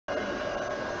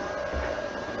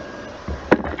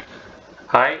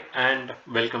Hi and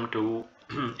welcome to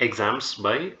Exams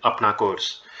by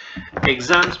ApnaCourse.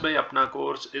 Exams by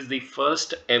ApnaCourse is the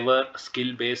first ever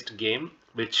skill-based game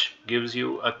which gives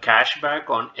you a cashback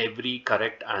on every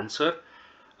correct answer.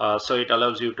 So it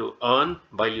allows you to earn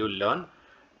while you learn.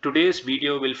 Today's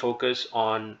video will focus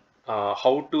on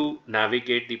how to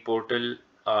navigate the portal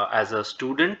as a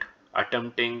student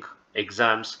attempting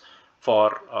exams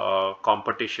for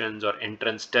competitions or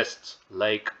entrance tests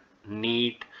like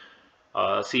NEET,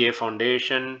 CA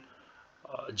Foundation,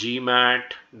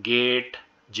 GMAT, GATE,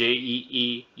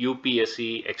 JEE,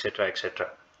 UPSC, etc. etc.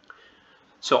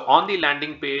 So on the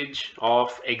landing page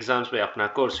of Exams by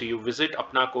ApnaCourse, so you visit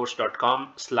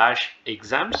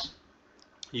ApnaCourse.com/exams.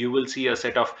 You will see a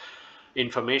set of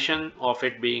information of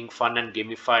it being fun and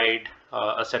gamified,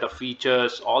 a set of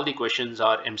features. All the questions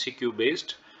are MCQ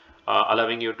based,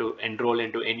 allowing you to enroll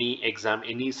into any exam,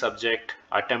 any subject,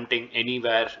 attempting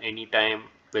anywhere, anytime,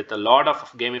 with a lot of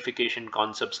gamification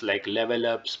concepts like level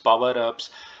ups, power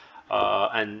ups,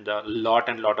 and a lot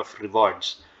of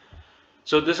rewards.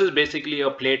 So this is basically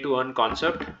a play to earn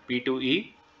concept,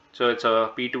 P2E. So it's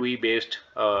a P2E based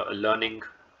learning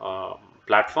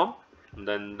platform, and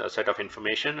then a set of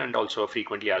information and also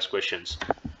frequently asked questions.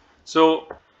 So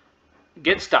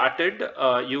get started.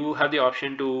 You have the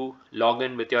option to log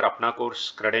in with your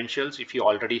ApnaCourse credentials if you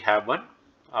already have one.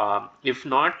 If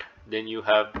not, then you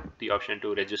have the option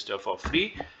to register for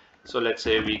free. So let's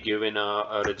say we give in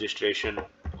a registration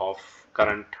of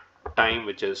current time,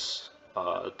 which is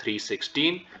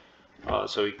 3:16.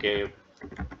 So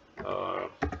uh,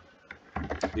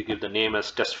 we give the name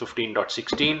as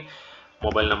test15.16,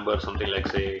 mobile number something like,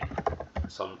 say,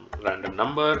 some random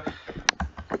number.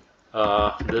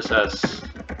 This as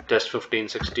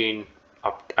test1516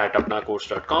 up at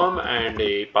ApnaCourse.com and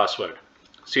a password.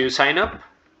 So you sign up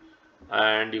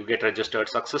and you get registered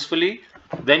successfully.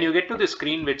 Then you get to the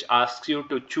screen which asks you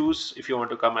to choose if you want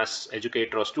to come as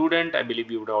educator or student. I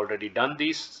believe you would have already done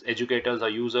these. Educators are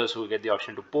users who get the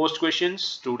option to post questions.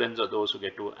 Students are those who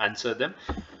get to answer them.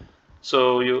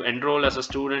 So you enroll as a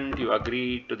student, you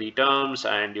agree to the terms,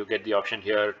 and you get the option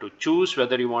here to choose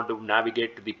whether you want to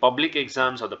navigate the public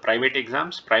exams or the private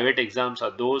exams. Private exams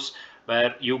are those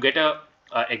where you get a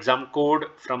exam code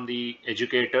from the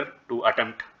educator to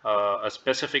attempt a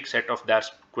specific set of their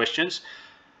questions.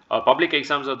 Public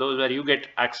exams are those where you get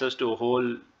access to a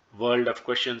whole world of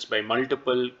questions by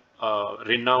multiple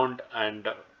renowned and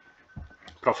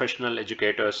professional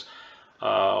educators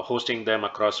hosting them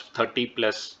across 30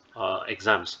 plus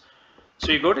exams.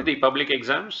 So you go to the public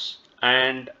exams,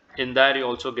 and in there you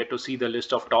also get to see the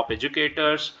list of top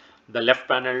educators. The left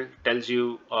panel tells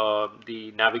you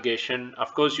the navigation.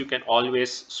 Of course, you can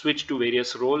always switch to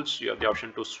various roles. You have the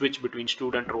option to switch between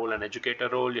student role and educator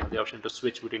role. You have the option to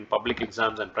switch between public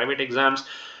exams and private exams.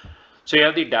 So you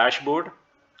have the dashboard,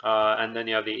 and then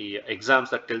you have the exams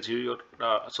that tells you your,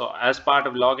 so as part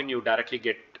of login, you directly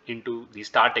get into the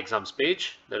start exams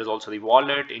page. There is also the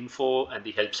wallet, info, and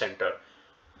the help center.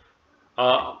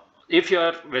 If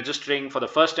you're registering for the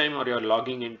first time or you're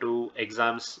logging into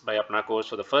Exams by ApnaCourse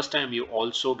for the first time, you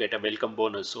also get a welcome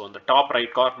bonus. So on the top right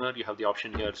corner, you have the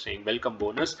option here saying welcome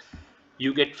bonus.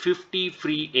 You get 50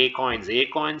 free A coins. A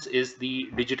coins is the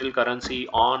digital currency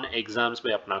on Exams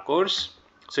by ApnaCourse.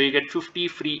 So you get 50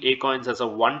 free A coins as a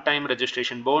one-time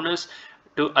registration bonus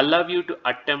to allow you to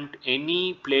attempt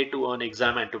any play to earn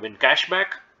exam and to win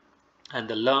cashback. And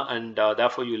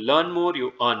therefore you learn more,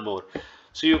 you earn more.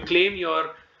 So you claim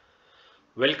your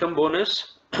welcome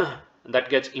bonus that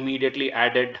gets immediately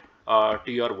added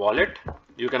to your wallet.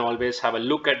 You can always have a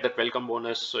look at that welcome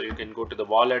bonus. So you can go to the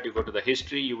wallet, you go to the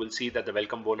history, you will see that the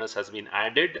welcome bonus has been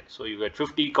added. So you get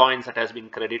 50 coins that has been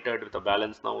credited with a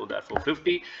balance now, therefore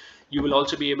 50. You will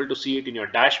also be able to see it in your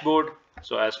dashboard.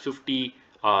 So as 50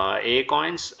 A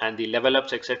coins and the level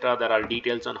ups, etc. There are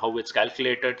details on how it's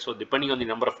calculated. So depending on the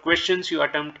number of questions you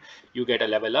attempt, you get a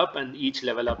level up, and each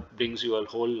level up brings you a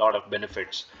whole lot of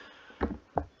benefits.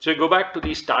 So you go back to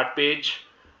the start page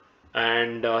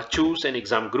and choose an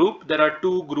exam group. There are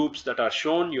two groups that are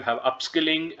shown. You have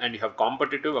upskilling and you have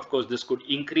competitive. Of course, this could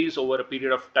increase over a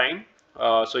period of time.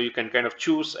 So you can kind of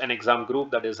choose an exam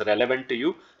group that is relevant to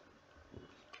you.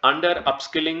 Under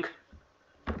upskilling,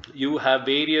 you have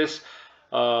various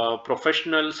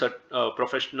professional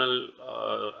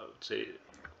say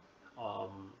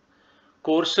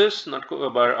courses, not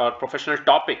but are professional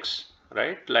topics,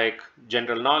 right? Like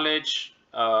general knowledge,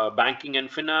 banking and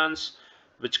finance,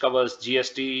 which covers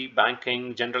GST,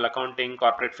 banking, general accounting,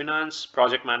 corporate finance,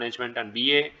 project management, and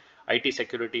BA, IT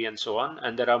security, and so on.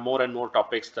 And there are more and more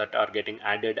topics that are getting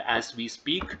added as we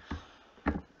speak.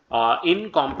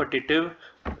 In competitive,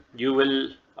 you will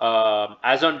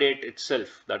as on date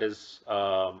itself, that is,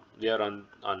 we are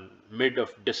on mid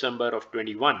of December of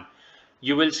 21.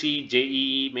 You will see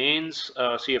JEE mains,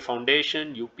 CA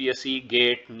foundation, UPSC,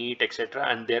 GATE, NEET, etc.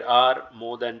 And there are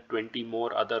more than 20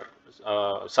 more other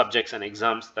subjects and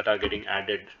exams that are getting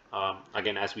added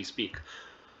again as we speak.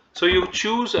 So you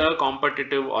choose a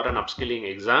competitive or an upskilling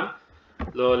exam.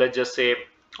 So let's just say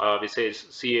we say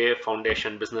CA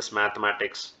foundation, business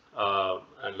mathematics,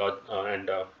 and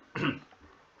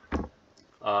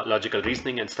logical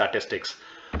reasoning and statistics.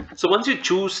 So once you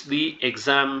choose the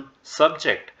exam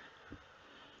subject,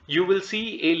 you will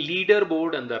see a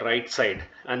leaderboard on the right side,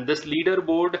 and this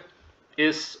leaderboard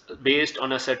is based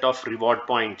on a set of reward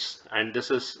points, and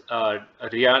this is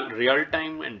real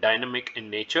time and dynamic in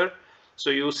nature. So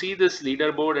you see this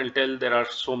leaderboard until there are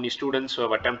so many students who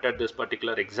have attempted this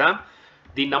particular exam.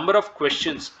 The number of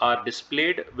questions are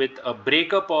displayed with a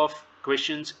breakup of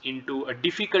questions into a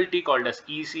difficulty called as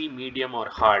easy, medium or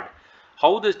hard.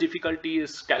 How this difficulty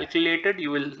is calculated,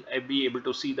 you will be able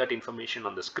to see that information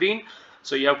on the screen.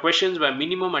 So you have questions where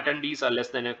minimum attendees are less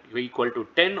than or equal to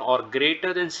 10 or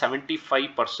greater than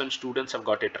 75% students have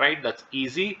got it right. That's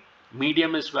easy.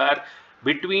 Medium is where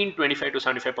between 25 to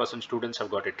 75% students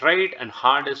have got it right, and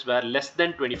hard is where less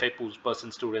than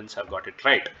 25% students have got it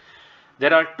right.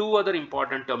 There are two other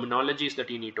important terminologies that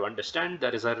you need to understand.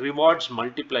 There is a rewards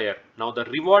multiplier. Now the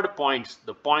reward points,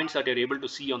 the points that you're able to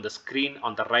see on the screen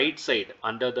on the right side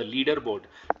under the leaderboard,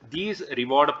 these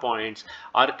reward points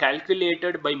are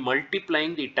calculated by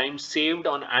multiplying the time saved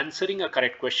on answering a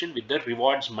correct question with the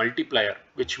rewards multiplier,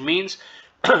 which means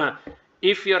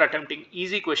if you're attempting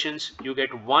easy questions, you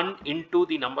get 1 into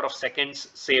the number of seconds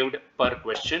saved per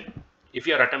question. If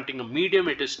you are attempting a medium,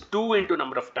 it is 2 into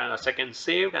number of seconds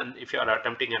saved, and if you are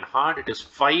attempting an hard, it is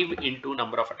 5 into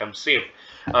number of attempts saved,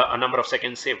 number of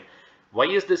seconds saved. Why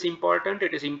is this important?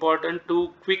 It is important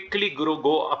to quickly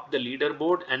go up the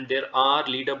leaderboard, and there are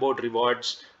leaderboard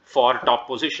rewards for top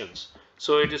positions.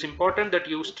 So it is important that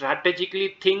you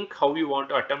strategically think how you want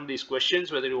to attempt these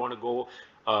questions, whether you want to go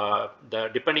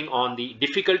depending on the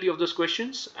difficulty of those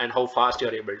questions and how fast you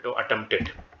are able to attempt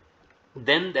it.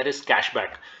 Then there is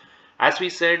cashback. As we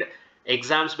said,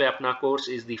 Exams by ApnaCourse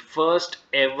is the first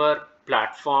ever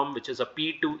platform, which is a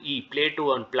P2E, play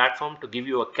to earn platform, to give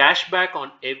you a cashback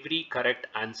on every correct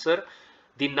answer.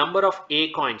 The number of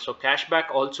A coins, so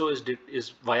cashback also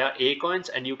is via A coins,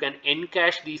 and you can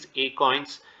encash these A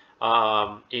coins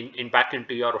back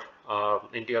into your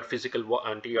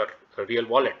real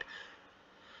wallet.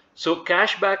 So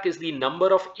cashback is the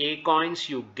number of A coins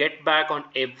you get back on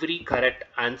every correct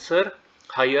answer.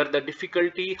 Higher the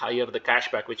difficulty, higher the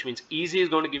cashback, which means easy is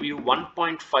going to give you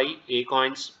 1.5 A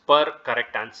coins per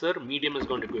correct answer, medium is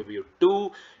going to give you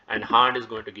 2, and hard is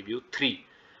going to give you 3.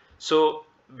 So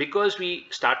because we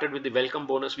started with the welcome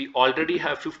bonus, we already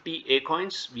have 50 A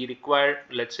coins. We require,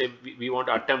 let's say we want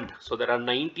to attempt, so there are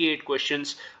 98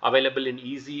 questions available in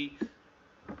easy.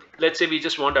 Let's say we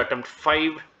just want to attempt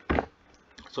 5.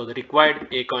 So the required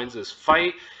A coins is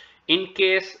 5. In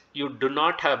case you do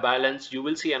not have balance, you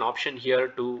will see an option here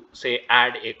to say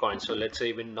add A coins. So let's say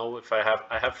even now, if I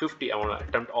have 50, I want to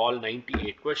attempt all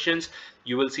 98 questions.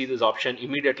 You will see this option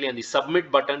immediately, and the submit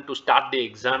button to start the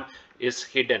exam is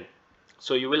hidden.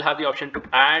 So you will have the option to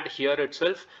add here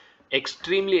itself.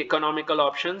 Extremely economical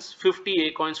options: 50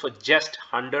 A coins for just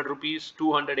 100 rupees,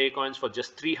 200 A coins for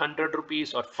just 300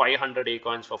 rupees, or 500 A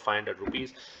coins for 500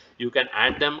 rupees. You can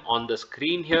add them on the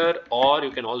screen here, or you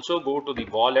can also go to the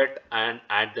wallet and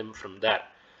add them from there.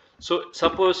 So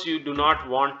suppose you do not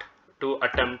want to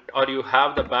attempt, or you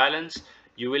have the balance,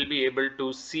 you will be able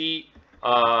to see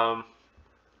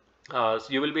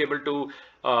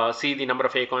see the number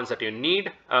of A coins that you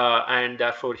need, and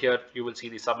therefore here you will see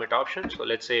the submit option. So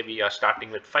let's say we are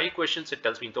starting with 5 questions. It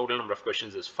tells me total number of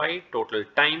questions is 5, total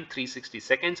time 360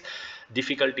 seconds,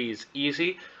 difficulty is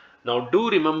easy. Now do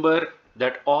remember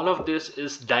that all of this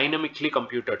is dynamically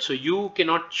computed, so you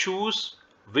cannot choose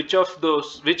which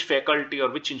faculty or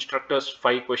which instructor's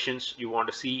 5 questions you want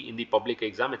to see in the public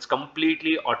exam. It's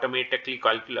completely automatically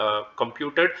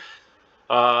computed.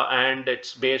 And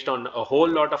it's based on a whole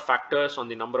lot of factors, on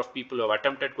the number of people who have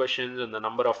attempted questions and the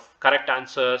number of correct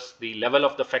answers, the level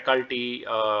of the faculty,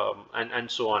 and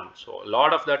so on. So a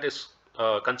lot of that is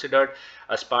considered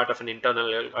as part of an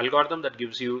internal algorithm that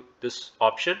gives you this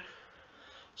option.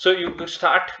 So you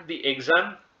start the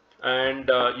exam, and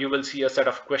you will see a set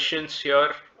of questions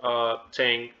here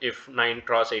saying if 9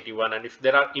 cross 81, and if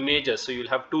there are images, so you'll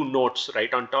have 2 notes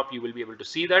right on top. You will be able to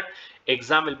see that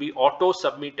exam will be auto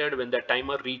submitted when the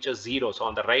timer reaches 0. So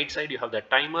on the right side you have the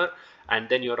timer, and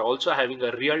then you're also having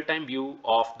a real-time view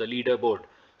of the leaderboard.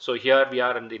 So here we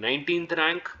are in the 19th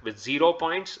rank with 0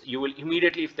 points. You will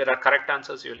immediately, if there are correct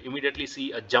answers, you will immediately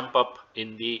see a jump up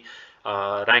in the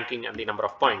ranking and the number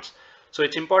of points. So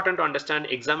it's important to understand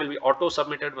exam will be auto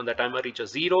submitted when the timer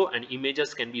reaches 0 and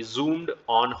images can be zoomed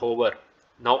on hover.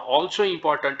 Now also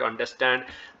important to understand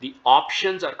the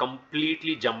options are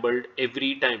completely jumbled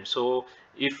every time. So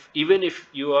even if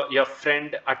your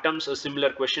friend attempts a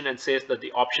similar question and says that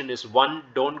the option is 1,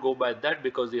 don't go by that,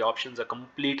 because the options are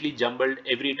completely jumbled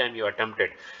every time you attempt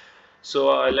it.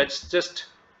 So let's just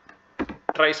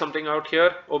try something out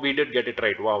here. Oh, we did get it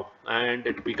right. Wow. And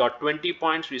we got 20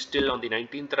 points. We're still on the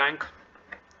 19th rank.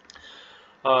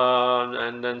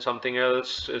 And then something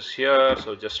else is here,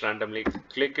 so just randomly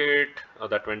click it.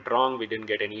 That went wrong, we didn't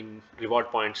get any reward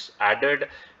points added.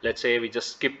 Let's say we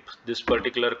just skip this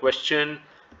particular question,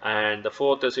 and the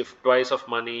fourth is if twice of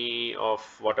money of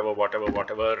whatever.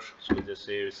 So we just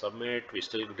say submit. We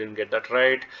still didn't get that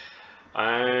right,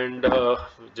 and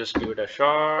just give it a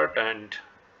shot, and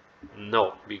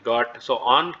no, we got. So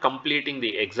on completing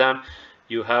the exam,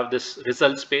 you have this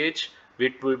results page.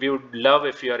 We would love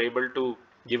if you are able to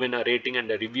give in a rating and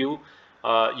a review.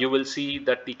 You will see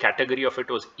that the category of it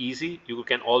was easy. You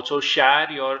can also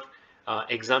share your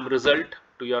exam result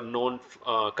to your known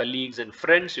colleagues and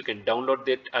friends. You can download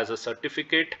it as a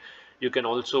certificate. You can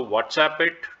also WhatsApp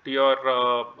it to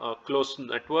your close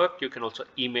network. You can also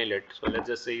email it. So let's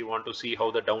just say you want to see how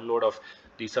the download of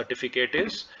the certificate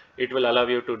is. It will allow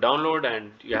you to download,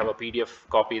 and you have a PDF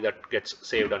copy that gets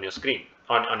saved on your screen,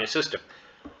 on your system.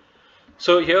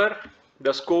 So here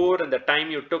the score and the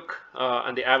time you took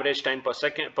and the average time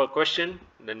per question.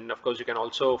 Then of course you can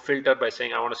also filter by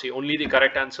saying I want to see only the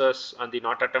correct answers and the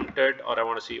not attempted, or I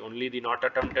want to see only the not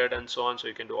attempted, and so on. So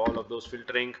you can do all of those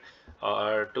filtering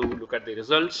to look at the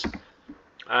results,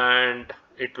 and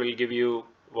it will give you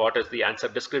what is the answer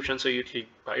description. So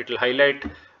it will highlight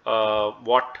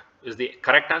what is the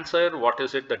correct answer, what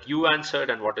is it that you answered,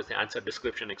 and what is the answer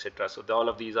description, etc. So all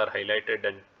of these are highlighted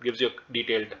and gives you a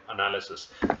detailed analysis.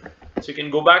 So you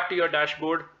can go back to your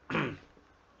dashboard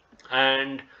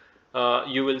and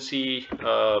you will see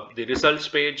the results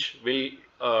page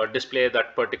will display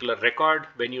that particular record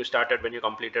when you started, when you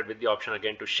completed, with the option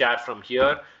again to share from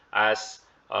here as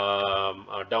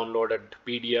a downloaded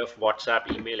PDF,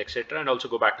 WhatsApp, email, etc. And also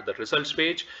go back to the results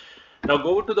page. Now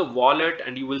go to the wallet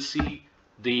and you will see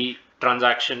the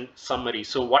transaction summary.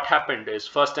 So what happened is,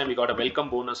 first time we got a welcome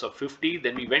bonus of 50.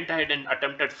 Then we went ahead and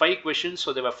attempted 5 questions.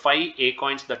 So there were 5 A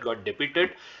coins that got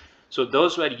debited. So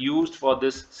those were used for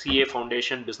this CA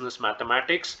Foundation Business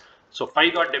Mathematics. So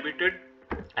 5 got debited,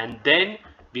 and then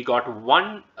we got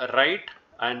 1 right,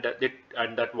 and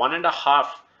that 1.5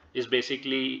 is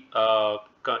basically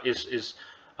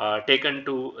taken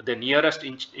to the nearest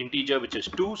integer, which is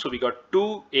 2. So we got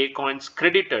 2 A coins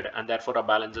credited, and therefore our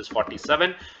balance is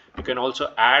 47. You can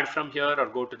also add from here or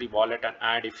go to the wallet and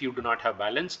add if you do not have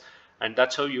balance, and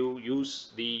that's how you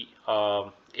use the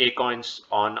A coins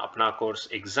on ApnaCourse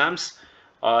exams.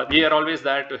 We are always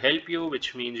there to help you,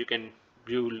 which means you can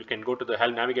go to the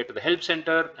help, navigate to the help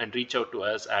center and reach out to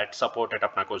us at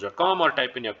support@ApnaCourse.com, or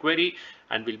type in your query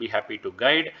and we'll be happy to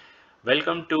guide.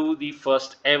 Welcome to the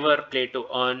first ever play to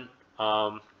earn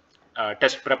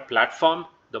test prep platform.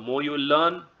 The more you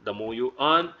learn, the more you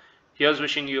earn. Here's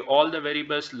wishing you all the very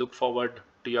best. Look forward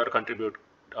to your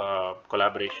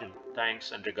collaboration.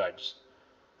 Thanks and regards.